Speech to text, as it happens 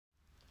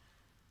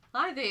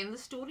Hi there, the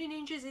story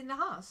ninja is in the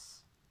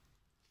house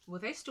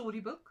with a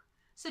storybook,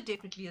 so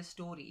definitely a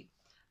story,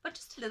 but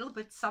just a little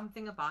bit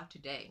something about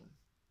today.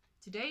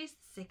 Today is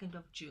the 2nd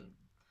of June,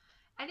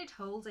 and it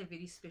holds a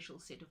very special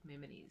set of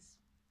memories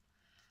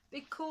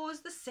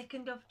because the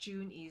 2nd of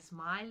June is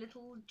my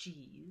little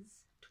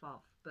G's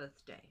 12th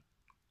birthday.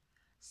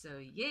 So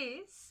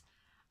yes,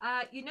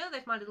 you know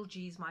that my little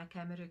G is my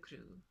camera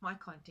crew, my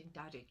content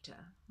director,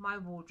 my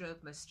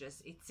wardrobe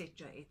mistress,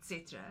 etc.,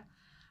 etc.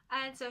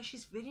 And so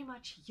she's very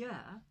much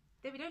here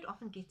that we don't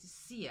often get to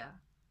see her,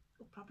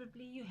 or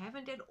probably you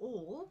haven't at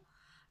all.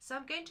 So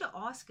I'm going to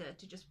ask her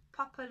to just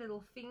pop her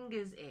little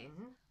fingers in.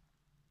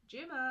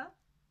 Gemma,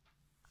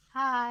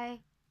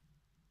 Hi.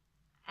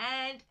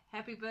 and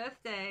happy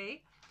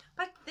birthday.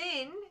 But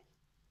then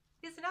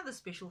there's another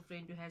special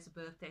friend who has a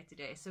birthday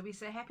today. So we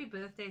say happy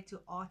birthday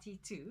to Artie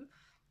too.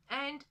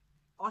 And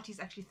Artie's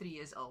actually 3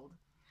 years old.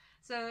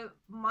 So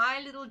my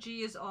little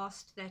G has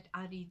asked that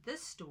I read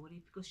this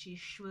story because she's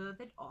sure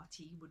that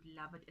Artie would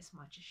love it as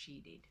much as she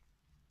did.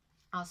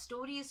 Our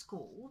story is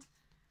called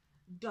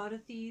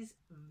Dorothy's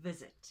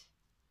Visit.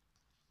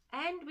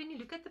 And when you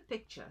look at the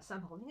picture, so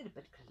I'm holding it a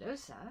bit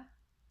closer.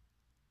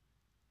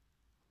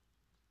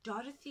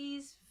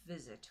 Dorothy's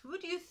Visit. Who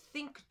do you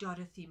think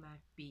Dorothy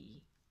might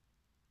be?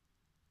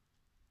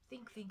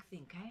 Think,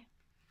 eh?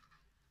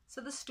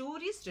 So the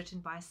story is written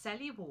by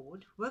Sally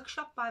Ward,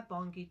 workshopped by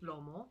Bongit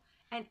Lomo,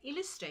 and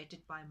illustrated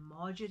by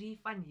Marjorie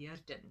van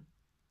Heerden.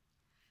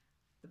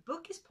 The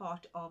book is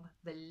part of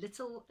the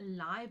Little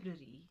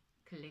Library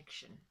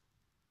collection.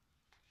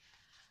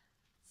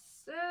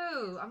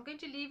 So I'm going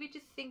to leave you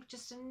to think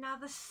just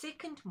another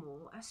second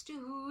more as to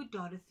who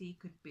Dorothy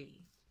could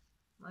be.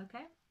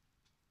 Okay?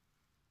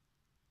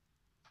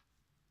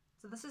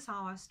 So this is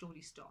how our story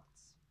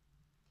starts.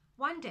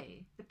 One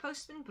day, the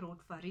postman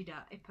brought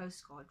Farida a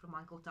postcard from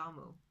Uncle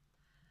Tamu.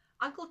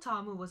 Uncle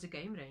Tamu was a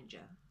game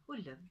ranger who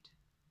lived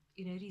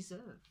in a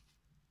reserve.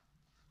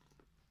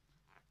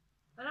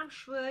 And I'm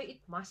sure it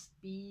must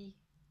be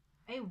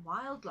a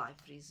wildlife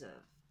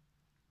reserve.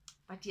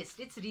 But yes,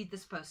 let's read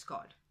this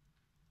postcard.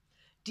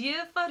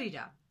 Dear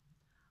Farida,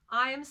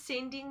 I am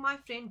sending my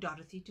friend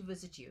Dorothy to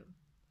visit you.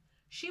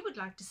 She would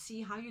like to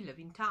see how you live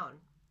in town.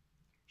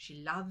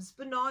 She loves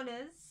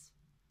bananas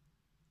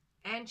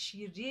and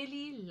she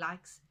really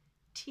likes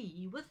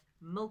tea with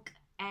milk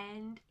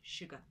and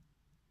sugar.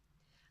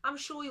 I'm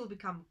sure you'll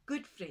become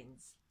good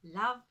friends.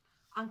 Love,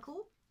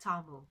 Uncle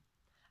Tamu.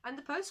 And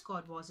the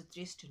postcard was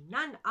addressed to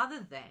none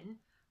other than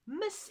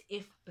Miss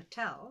F.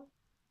 Patel,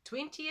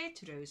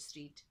 28 Rose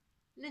Street,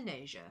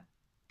 Lenasia,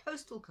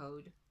 postal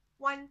code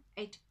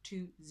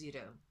 1820.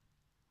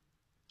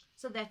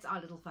 So that's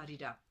our little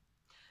Farida.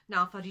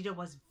 Now Farida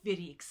was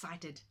very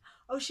excited.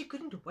 Oh, she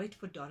couldn't wait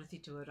for Dorothy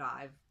to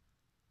arrive.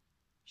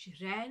 She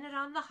ran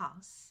around the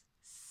house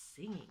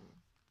singing.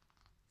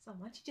 So I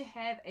want you to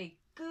have a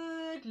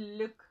good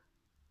look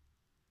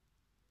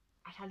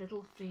at our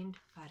little friend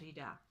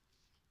Farida.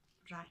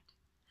 Right.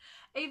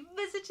 A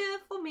visitor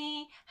for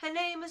me, her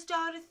name is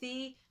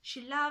Dorothy.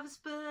 She loves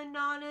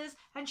bananas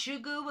and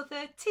sugar with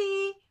her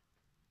tea.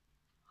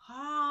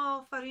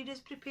 Oh,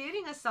 Farida's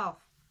preparing herself.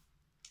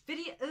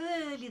 Very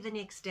early the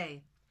next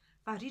day,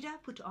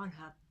 Farida put on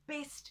her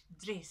best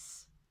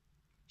dress.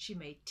 She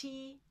made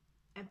tea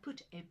and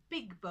put a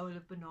big bowl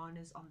of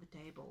bananas on the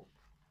table.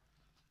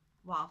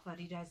 Wow,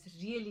 Farida is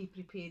really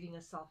preparing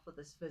herself for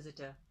this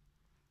visitor.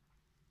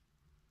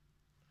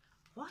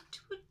 What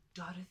would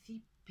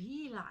Dorothy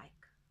be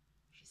like?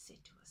 She said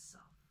to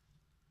herself.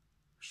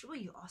 Sure,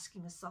 you're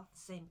asking yourself the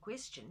same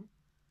question.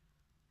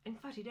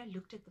 And Farida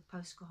looked at the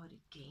postcard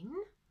again.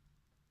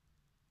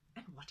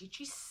 And what did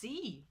she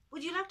see?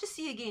 Would you like to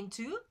see again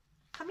too?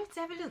 Come, let's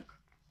have a look.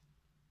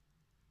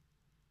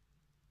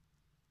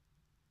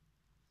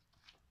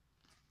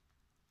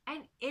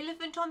 An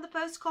elephant on the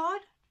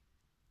postcard?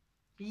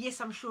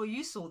 Yes, I'm sure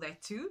you saw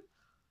that too.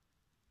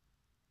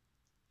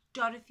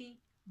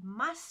 Dorothy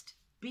must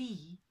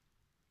be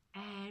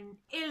an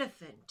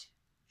elephant,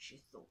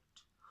 she thought.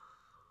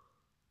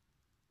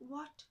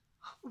 What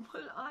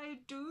will I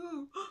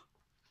do?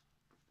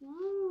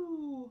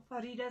 Ooh,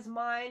 Farida's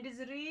mind is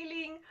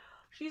reeling.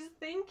 She's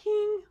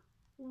thinking,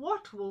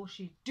 what will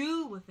she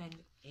do with an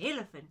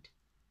elephant?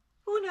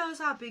 Who knows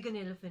how big an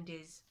elephant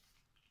is?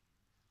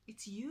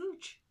 It's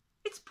huge.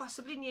 It's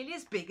possibly nearly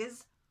as big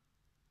as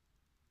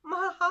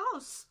my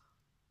house.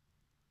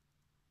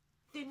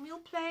 Then we'll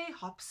play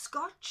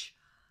hopscotch.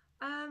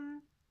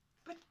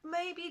 But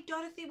maybe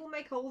Dorothy will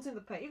make holes in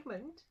the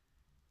pavement.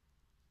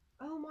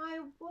 Oh my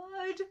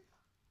word.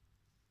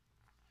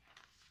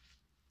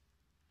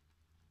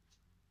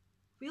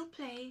 We'll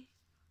play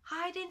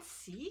hide and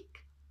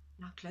seek.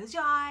 Now close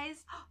your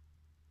eyes.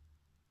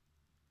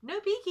 No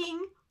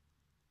peeking.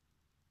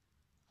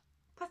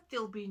 But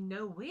there'll be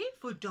nowhere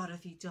for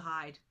Dorothy to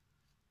hide.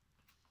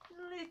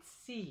 Let's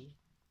see.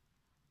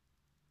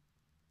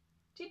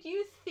 Did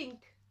you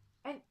think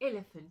an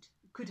elephant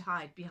could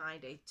hide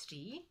behind a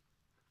tree?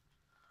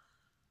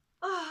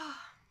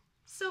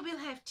 So we'll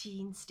have tea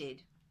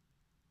instead.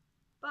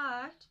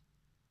 But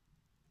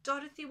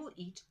Dorothy will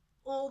eat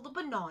all the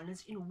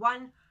bananas in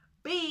one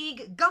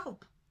big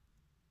gulp.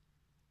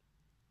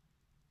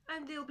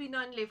 And there'll be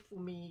none left for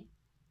me.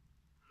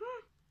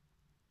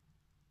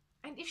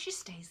 And if she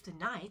stays the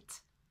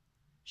night,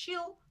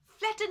 she'll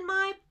flatten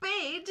my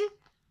bed.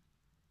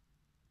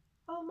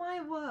 Oh my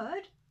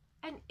word,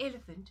 an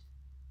elephant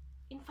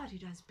in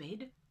Farida's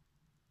bed.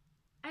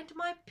 And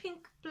my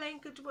pink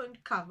blanket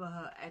won't cover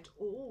her at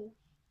all.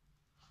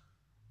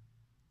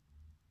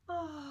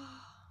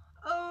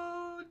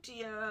 Oh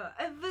dear,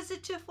 a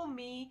visitor for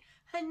me.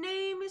 Her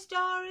name is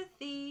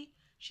Dorothy.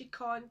 She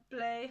can't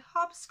play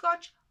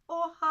hopscotch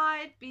or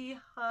hide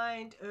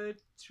behind a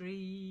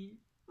tree.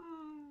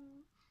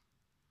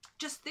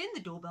 Just then the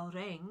doorbell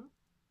rang.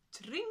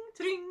 Tring,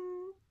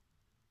 tring.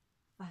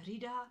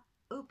 Farida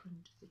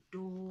opened the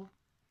door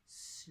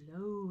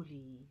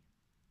slowly.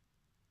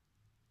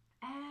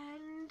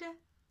 And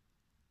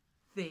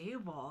there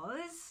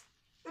was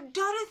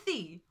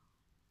Dorothy.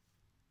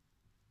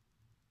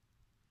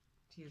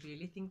 Do you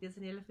really think there's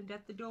an elephant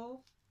at the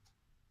door?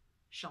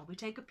 Shall we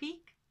take a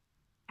peek?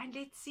 And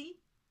let's see.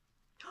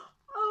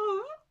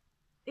 Oh!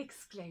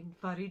 Exclaimed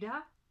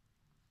Farida.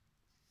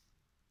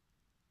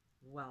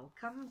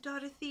 Welcome,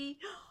 Dorothy.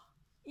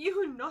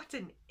 You're not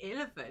an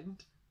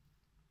elephant.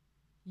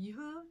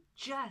 You're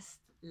just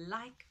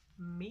like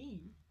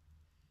me.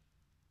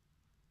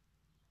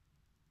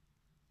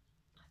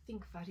 I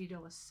think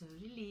Farida was so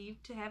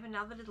relieved to have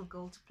another little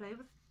girl to play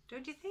with,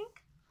 don't you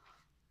think?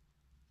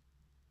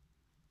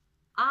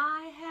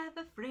 I have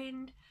a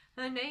friend,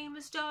 her name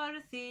is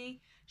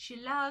Dorothy. She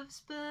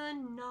loves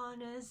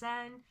bananas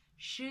and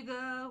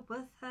sugar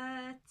with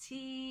her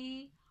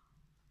tea.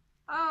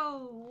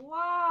 Oh,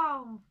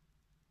 wow!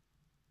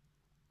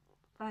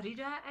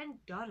 Farida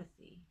and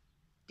Dorothy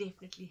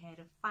definitely had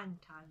a fun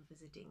time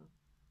visiting.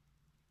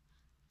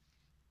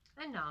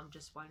 And now I'm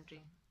just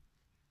wondering,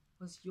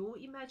 was your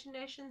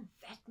imagination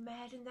that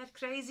mad and that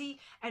crazy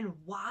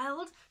and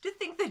wild to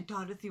think that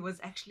Dorothy was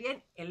actually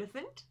an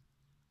elephant?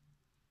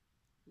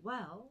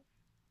 Well,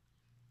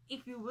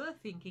 if you were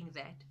thinking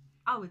that,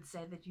 I would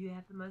say that you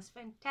have the most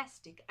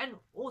fantastic and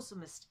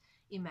awesomest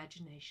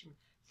imagination.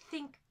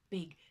 Think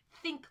big,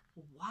 think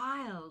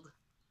wild,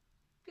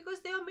 because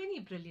there are many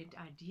brilliant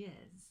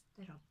ideas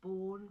that are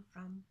born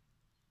from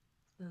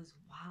those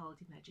wild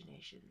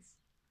imaginations.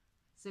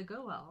 So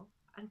go well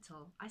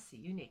until I see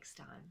you next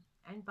time,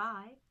 and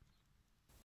bye.